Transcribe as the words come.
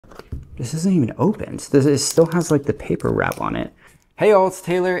This isn't even opened. It still has like the paper wrap on it. Hey y'all, it's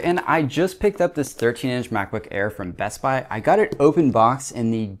Taylor, and I just picked up this 13-inch MacBook Air from Best Buy. I got it open box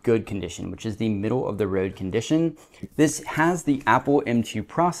in the good condition, which is the middle of the road condition. This has the Apple M2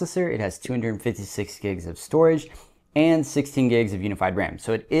 processor. It has 256 gigs of storage and 16 gigs of unified RAM.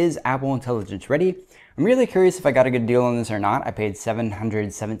 So it is Apple Intelligence ready. I'm really curious if I got a good deal on this or not. I paid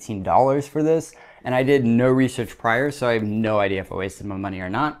 $717 for this, and I did no research prior, so I have no idea if I wasted my money or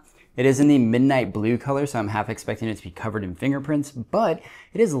not. It is in the midnight blue color, so I'm half expecting it to be covered in fingerprints, but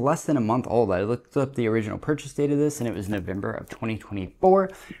it is less than a month old. I looked up the original purchase date of this, and it was November of 2024.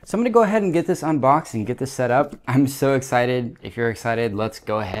 So I'm gonna go ahead and get this unboxed and get this set up. I'm so excited. If you're excited, let's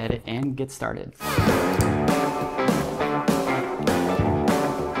go ahead and get started.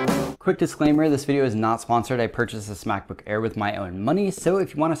 Quick disclaimer, this video is not sponsored. I purchased this MacBook Air with my own money, so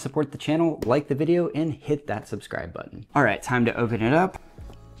if you wanna support the channel, like the video and hit that subscribe button. All right, time to open it up.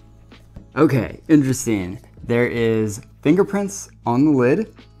 Okay, interesting. There is fingerprints on the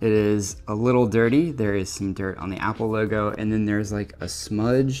lid. It is a little dirty. There is some dirt on the Apple logo, and then there's like a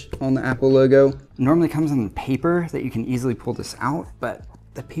smudge on the Apple logo. It normally comes on paper that you can easily pull this out, but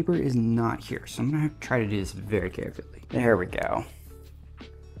the paper is not here. So I'm gonna have to try to do this very carefully. There we go.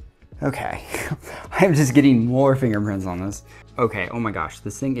 Okay, I'm just getting more fingerprints on this. Okay, oh my gosh,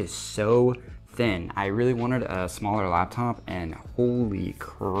 this thing is so thin. I really wanted a smaller laptop, and holy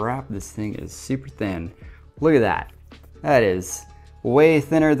crap, this thing is super thin. Look at that. That is way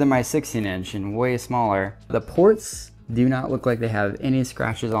thinner than my 16-inch and way smaller. The ports do not look like they have any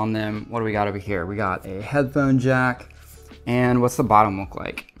scratches on them. What do we got over here? We got a headphone jack, and what's the bottom look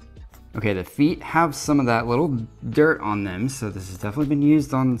like? Okay, the feet have some of that little dirt on them, so this has definitely been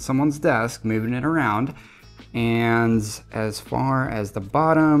used on someone's desk, moving it around. And as far as the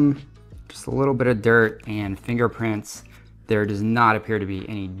bottom, just a little bit of dirt and fingerprints. There does not appear to be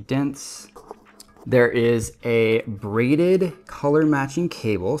any dents. There is a braided color matching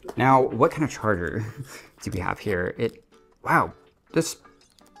cable. Now, what kind of charger do we have here? Wow, this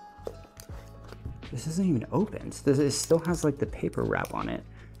isn't even opened. It still has like the paper wrap on it.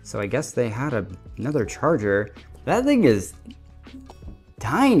 So I guess they had another charger. That thing is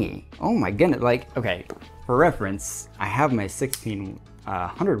tiny. Oh my goodness, like, okay, for reference, I have my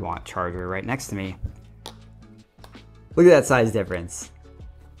 100 watt charger right next to me. Look at that size difference.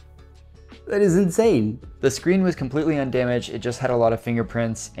 That is insane. The screen was completely undamaged. It just had a lot of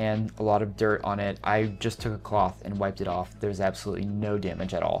fingerprints and a lot of dirt on it. I just took a cloth and wiped it off. There's absolutely no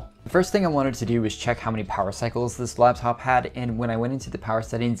damage at all. The first thing I wanted to do was check how many power cycles this laptop had, and when I went into the power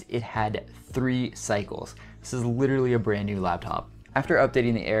settings, it had 3 cycles. This is literally a brand new laptop. After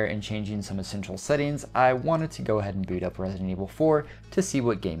updating the Air and changing some essential settings, I wanted to go ahead and boot up Resident Evil 4 to see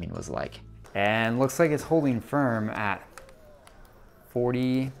what gaming was like. And looks like it's holding firm at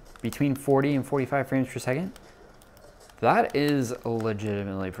between 40 and 45 frames per second. That is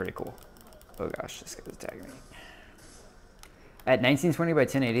legitimately pretty cool. Oh gosh, this guy's tagging me. At 1920 by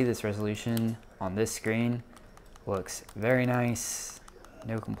 1080, this resolution on this screen looks very nice.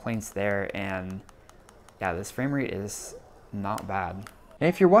 No complaints there, and yeah, this frame rate is not bad. And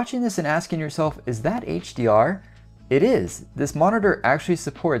if you're watching this and asking yourself, is that HDR? It is. This monitor actually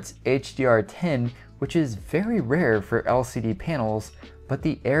supports HDR10, which is very rare for LCD panels, but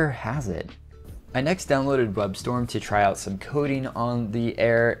the Air has it. I next downloaded WebStorm to try out some coding on the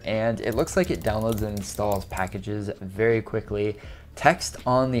Air, and it looks like it downloads and installs packages very quickly. Text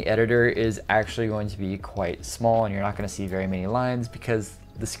on the editor is actually going to be quite small, and you're not going to see very many lines because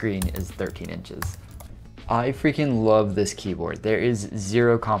the screen is 13 inches. I freaking love this keyboard. There is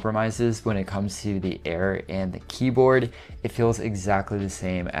zero compromises when it comes to the Air and the keyboard. It feels exactly the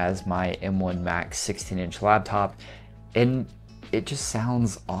same as my M1 Max 16-inch laptop, and it just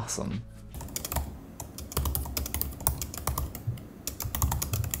sounds awesome.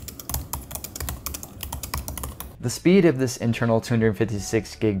 The speed of this internal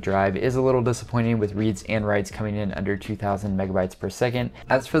 256 gig drive is a little disappointing, with reads and writes coming in under 2000 megabytes per second.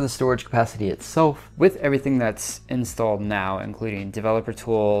 As for the storage capacity itself, with everything that's installed now, including developer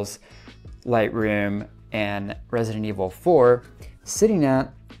tools, Lightroom, and Resident Evil 4, sitting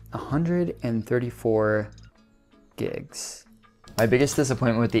at 134 gigs. My biggest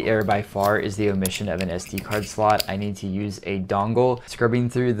disappointment with the Air by far is the omission of an SD card slot. I need to use a dongle. Scrubbing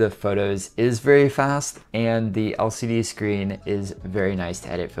through the photos is very fast, and the LCD screen is very nice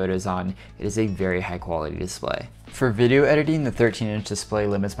to edit photos on. It is a very high quality display. For video editing, the 13-inch display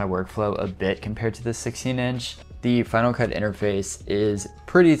limits my workflow a bit compared to the 16-inch. The Final Cut interface is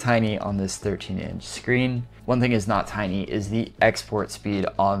pretty tiny on this 13-inch screen. One thing is not tiny is the export speed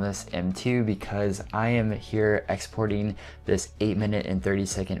on this M2, because I am here exporting this 8-minute and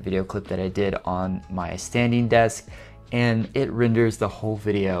 30-second video clip that I did on my standing desk, and it renders the whole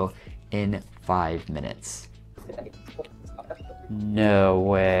video in 5 minutes. No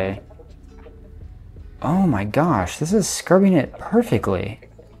way. Oh my gosh, this is scrubbing it perfectly.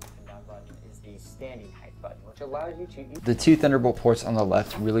 The two Thunderbolt ports on the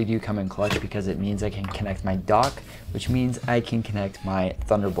left really do come in clutch, because it means I can connect my dock, which means I can connect my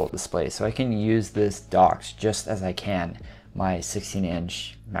Thunderbolt display. So I can use this docked just as I can my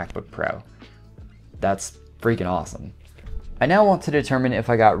 16-inch MacBook Pro. That's freaking awesome. I now want to determine if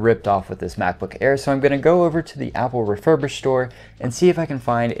I got ripped off with this MacBook Air, so I'm going to go over to the Apple refurbished store and see if I can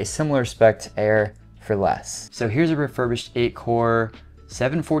find a similar spec Air for less. So here's a refurbished 8-core,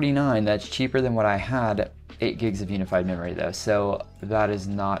 $749. That's cheaper than what I had. 8 gigs of unified memory though, so that is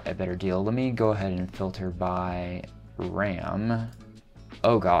not a better deal. Let me go ahead and filter by RAM.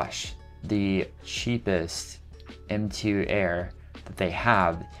 Oh gosh, the cheapest M2 Air that they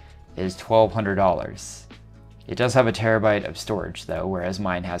have is $1,200. It does have a terabyte of storage though, whereas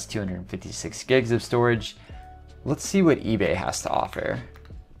mine has 256 gigs of storage. Let's see what eBay has to offer.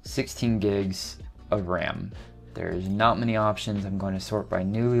 16 gigs of RAM. There's not many options. I'm going to sort by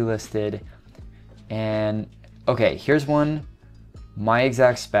newly listed. And okay, here's one, my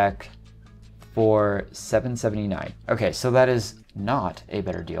exact spec for $779. Okay, so that is not a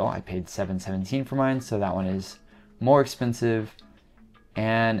better deal. I paid $717 for mine, so that one is more expensive.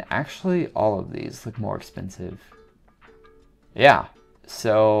 And actually all of these look more expensive. Yeah,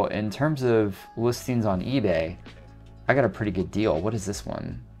 so in terms of listings on eBay, I got a pretty good deal. What is this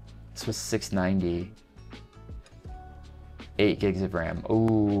one? This was $690. 8 gigs of RAM.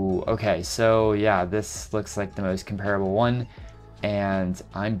 Ooh, okay, so yeah, this looks like the most comparable one, and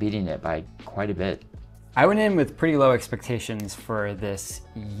I'm beating it by quite a bit. I went in with pretty low expectations for this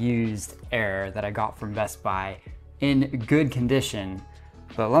used Air that I got from Best Buy in good condition,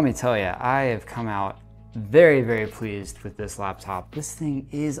 but let me tell you, I have come out very, very pleased with this laptop. This thing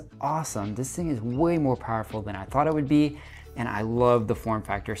is awesome. This thing is way more powerful than I thought it would be, and I love the form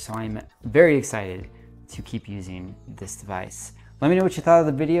factor, so I'm very excited to keep using this device. Let me know what you thought of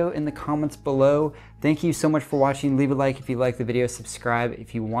the video in the comments below. Thank you so much for watching. Leave a like if you like the video, subscribe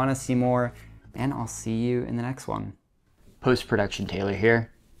if you want to see more, and I'll see you in the next one. Post-production Taylor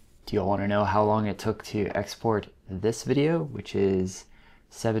here. Do you all want to know how long it took to export this video, which is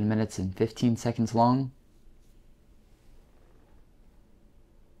 7 minutes and 15 seconds long?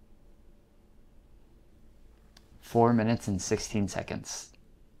 Four minutes and 16 seconds.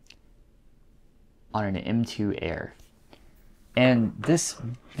 On an M2 Air. And this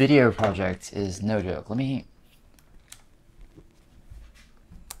video project is no joke. Let me...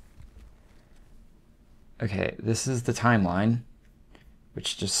 Okay, this is the timeline,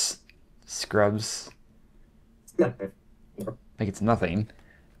 which just scrubs like it's nothing.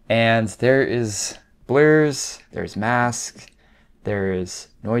 And there is blurs, there's mask, there's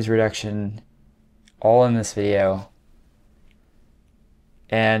noise reduction, all in this video.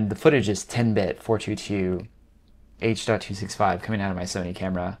 And the footage is 10-bit 422 H.265 coming out of my Sony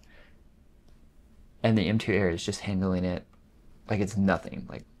camera. And the M2 Air is just handling it like it's nothing.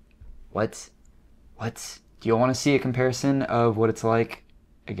 Like, what? What? Do you want to see a comparison of what it's like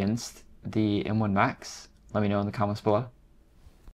against the M1 Max? Let me know in the comments below.